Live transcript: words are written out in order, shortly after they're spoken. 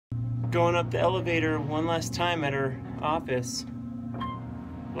Going up the elevator one last time at her office.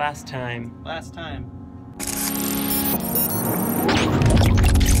 Last time.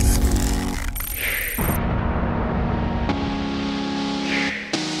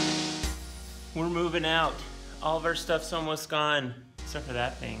 We're moving out. All of our stuff's almost gone, except for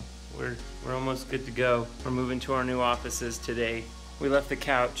that thing. We're almost good to go. We're moving to our new offices today. We left the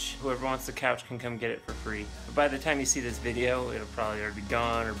couch. Whoever wants the couch can come get it for free. But by the time you see this video, it'll probably already be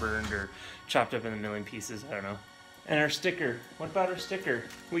gone or burned or chopped up in a million pieces, I don't know. And our sticker, what about our sticker?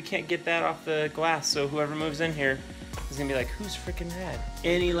 We can't get that off the glass, so whoever moves in here is gonna be like, who's freaking rad?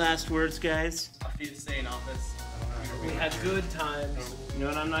 Any last words, guys? I'll be to stay in office. We had good times. You know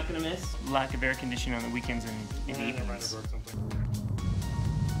what I'm not gonna miss? Lack of air conditioning on the weekends and evenings.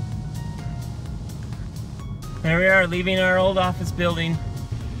 There we are, leaving our old office building.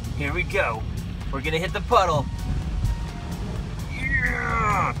 Here we go. We're gonna hit the puddle.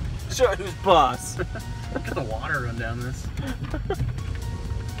 Yeah! Show who's boss. Look at the water run down this.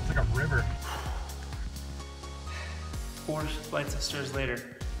 It's like a river. 4 flights of stairs later.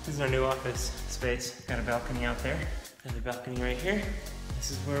 This is our new office space. Got a balcony out there. Another balcony right here.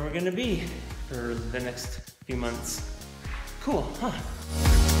 This is where we're gonna be for the next few months. Cool, huh?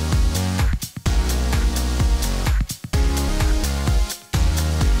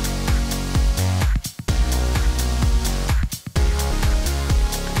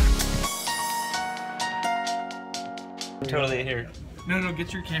 Totally here. No,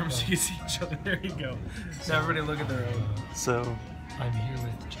 get your camera so you see each other. There you go. So everybody look at their own. So, I'm here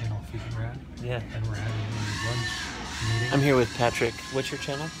with channel freakinrad. yeah. And we're having a lunch meeting. I'm here with Patrick. What's your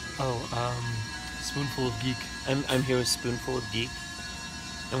channel? Oh, spoonful of geek. I'm here with Spoonful of Geek.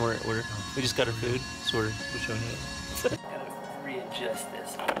 And we just got our food, so we're showing it. Gotta readjust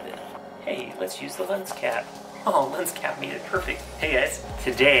this a little bit. Hey, let's use the lens cap. Oh, lens cap made it perfect. Hey guys,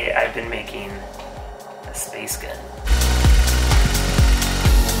 today I've been making a space gun.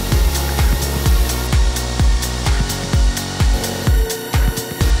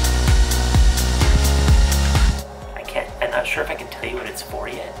 I'm not sure if I can tell you what it's for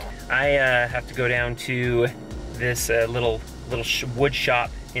yet. I have to go down to this little wood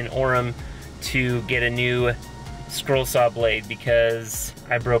shop in Orem to get a new scroll saw blade because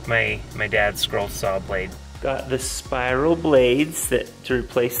I broke my dad's scroll saw blade. Got the spiral blades to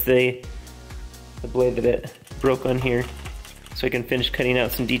replace the blade that it broke on here, so I can finish cutting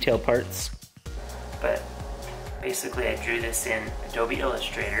out some detail parts. But basically I drew this in Adobe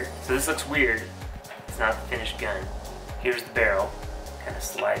Illustrator. So this looks weird. It's not the finished gun. Here's the barrel, kind of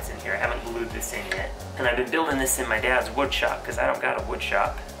slides in here. I haven't glued this in yet. And I've been building this in my dad's wood shop because I don't got a wood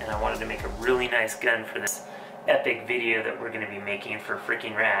shop, and I wanted to make a really nice gun for this epic video that we're gonna be making for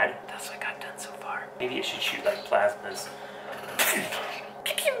Freaking Rad. That's what I got done so far. Maybe it should shoot like plasmas.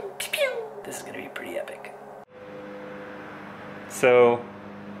 This is gonna be pretty epic. So,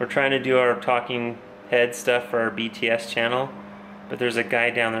 we're trying to do our talking head stuff for our BTS channel, but there's a guy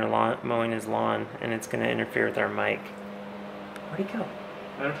down there mowing his lawn, and it's gonna interfere with our mic. Where'd he go?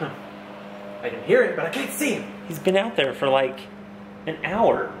 I don't know. I can hear it, but I can't see him. He's been out there for like an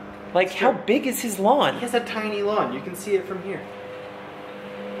hour. Like, how big is his lawn? He has a tiny lawn. You can see it from here.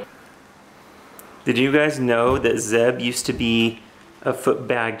 Did you guys know that Zeb used to be a foot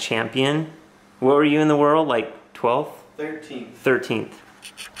bag champion? What were you in the world? Like 12th? 13th. 13th.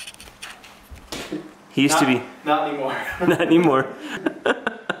 He used to be. Not anymore. Not anymore.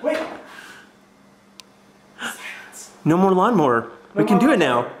 Wait. No more lawnmower. We can do it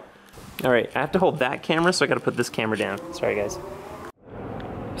now. All right, I have to hold that camera, so I gotta put this camera down. Sorry, guys.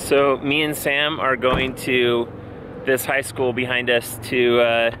 So me and Sam are going to this high school behind us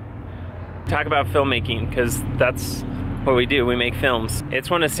to talk about filmmaking, because that's what we do. We make films.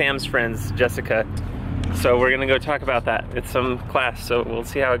 It's one of Sam's friends, Jessica. So we're gonna go talk about that. It's some class, so we'll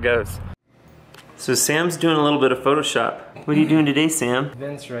see how it goes. So Sam's doing a little bit of Photoshop. What are you doing today, Sam?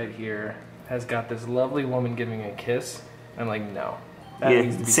 Vince right here has got this lovely woman giving a kiss. I'm like, no. That Yeah,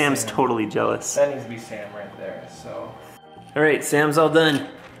 needs to be Sam's Sam. totally jealous. That needs to be Sam right there, so. All right, Sam's all done.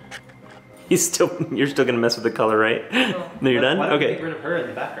 You're still gonna mess with the color, right? No, you're done? Why don't we Okay. get rid of her in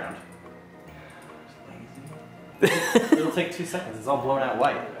the background? It'll take 2 seconds. It's all blown out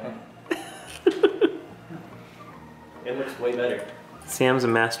white. It looks way better. Sam's a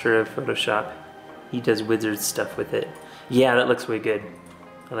master of Photoshop. He does wizard stuff with it. Yeah, that looks way good.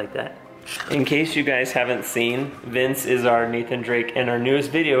 I like that. In case you guys haven't seen, Vince is our Nathan Drake in our newest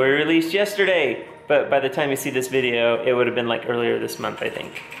video we released yesterday. But by the time you see this video, it would have been like earlier this month, I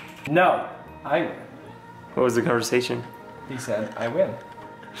think. No, I win. What was the conversation? He said, I win.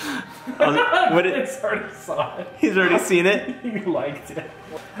 It's already saw it. He's already seen it? You liked it.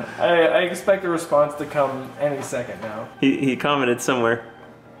 I expect a response to come any second now. He commented somewhere.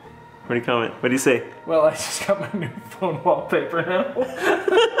 What did he comment? What did he say? Well, I just got my new phone wallpaper now.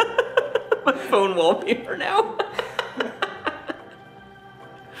 My phone wallpaper now.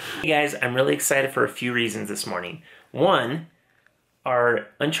 Hey guys, I'm really excited for a few reasons this morning. One, our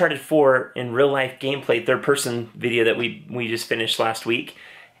Uncharted 4 in real life gameplay third-person video that we just finished last week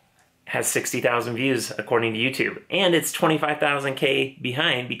has 60,000 views according to YouTube. And it's 25,000K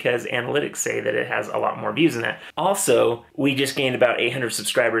behind because analytics say that it has a lot more views than that. Also, we just gained about 800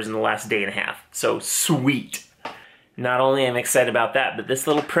 subscribers in the last day and a half. So sweet. Not only am I excited about that, but this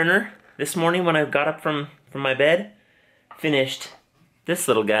little printer this morning when I got up from my bed, finished this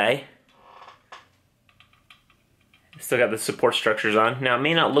little guy. Still got the support structures on. Now it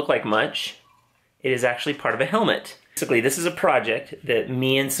may not look like much. It is actually part of a helmet. Basically, this is a project that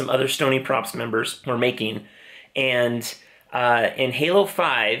me and some other Stony Props members were making. And in Halo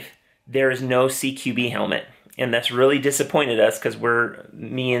 5, there is no CQB helmet. And that's really disappointed us because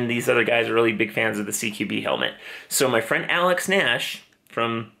me and these other guys are really big fans of the CQB helmet. So my friend Alex Nash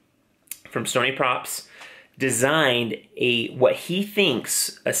from Stony Props designed what he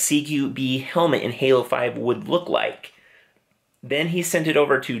thinks a CQB helmet in Halo 5 would look like. Then he sent it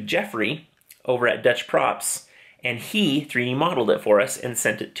over to Jeffrey over at Dutch Props, and he 3D modeled it for us and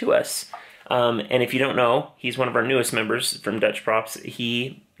sent it to us. And if you don't know, he's one of our newest members from Dutch Props.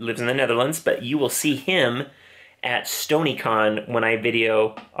 He lives in the Netherlands, but you will see him at StonyCon when I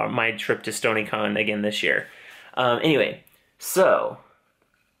video my trip to StonyCon again this year. Anyway, so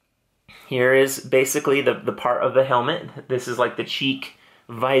here is basically the part of the helmet. This is like the cheek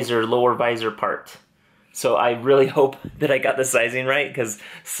visor, lower visor part. So I really hope that I got the sizing right, because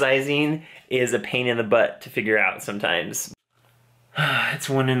sizing is a pain in the butt to figure out sometimes. It's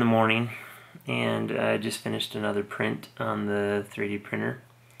 1 in the morning, and I just finished another print on the 3D printer.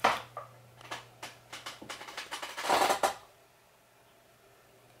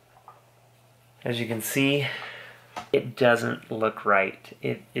 As you can see, it doesn't look right.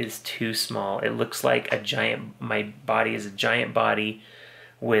 It is too small. It looks like my body is a giant body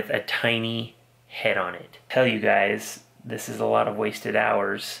with a tiny head on it. Tell you guys, this is a lot of wasted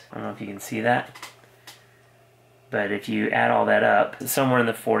hours. I don't know if you can see that. But if you add all that up, somewhere in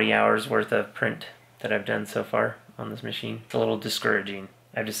the 40 hours worth of print that I've done so far on this machine. It's a little discouraging.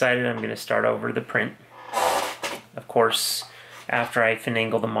 I've decided I'm going to start over the print. Of course, after I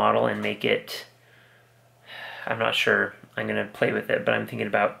finagle the model and make it, I'm not sure, I'm going to play with it, but I'm thinking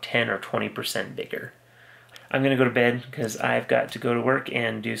about 10 or 20% bigger. I'm going to go to bed because I've got to go to work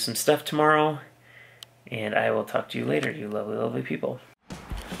and do some stuff tomorrow. And I will talk to you later, you lovely, lovely people.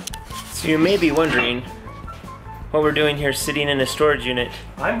 So you may be wondering what we're doing here sitting in a storage unit.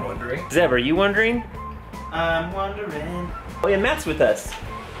 I'm wondering. Zeb, are you wondering? I'm wondering. Oh yeah, Matt's with us.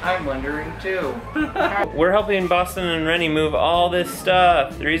 I'm wondering too. We're helping Boston and Renny move all this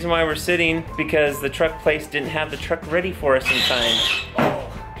stuff. The reason why we're sitting, because the truck place didn't have the truck ready for us in time.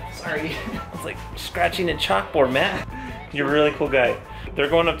 Oh, sorry. It's like scratching a chalkboard, Matt. You're a really cool guy. They're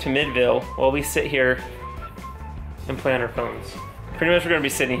going up to Midville while we sit here and play on our phones. Pretty much we're gonna be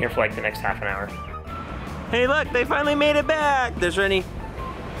sitting here for like the next half an hour. Hey look, they finally made it back! There's Renny.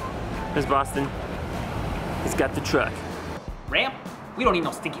 There's Boston. He's got the truck. Ramp? We don't need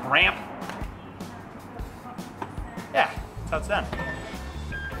no stinking ramp. Yeah, that's how it's done.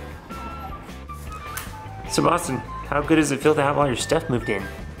 So Boston, how good does it feel to have all your stuff moved in?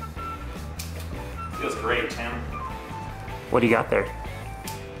 Feels great, Tim. What do you got there?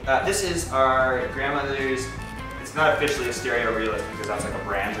 This is our grandmother's, it's not officially a stereo realist because that's like a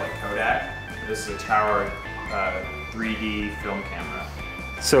brand like Kodak. This is a Tower 3D film camera.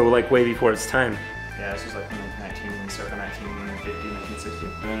 So like way before its time. Yeah, this was like circa 1950,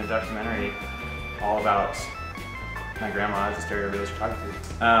 1960. Doing a documentary all about my grandma as a stereo realist photography.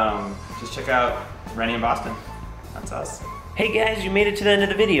 Just check out Renny in Boston. That's us. Hey guys, you made it to the end of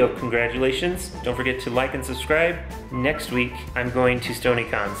the video. Congratulations. Don't forget to like and subscribe. Next week, I'm going to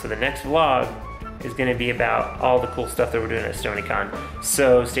StonyCon. So the next vlog is gonna be about all the cool stuff that we're doing at StonyCon.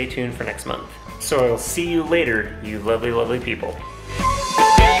 So stay tuned for next month. So I'll see you later, you lovely, lovely people.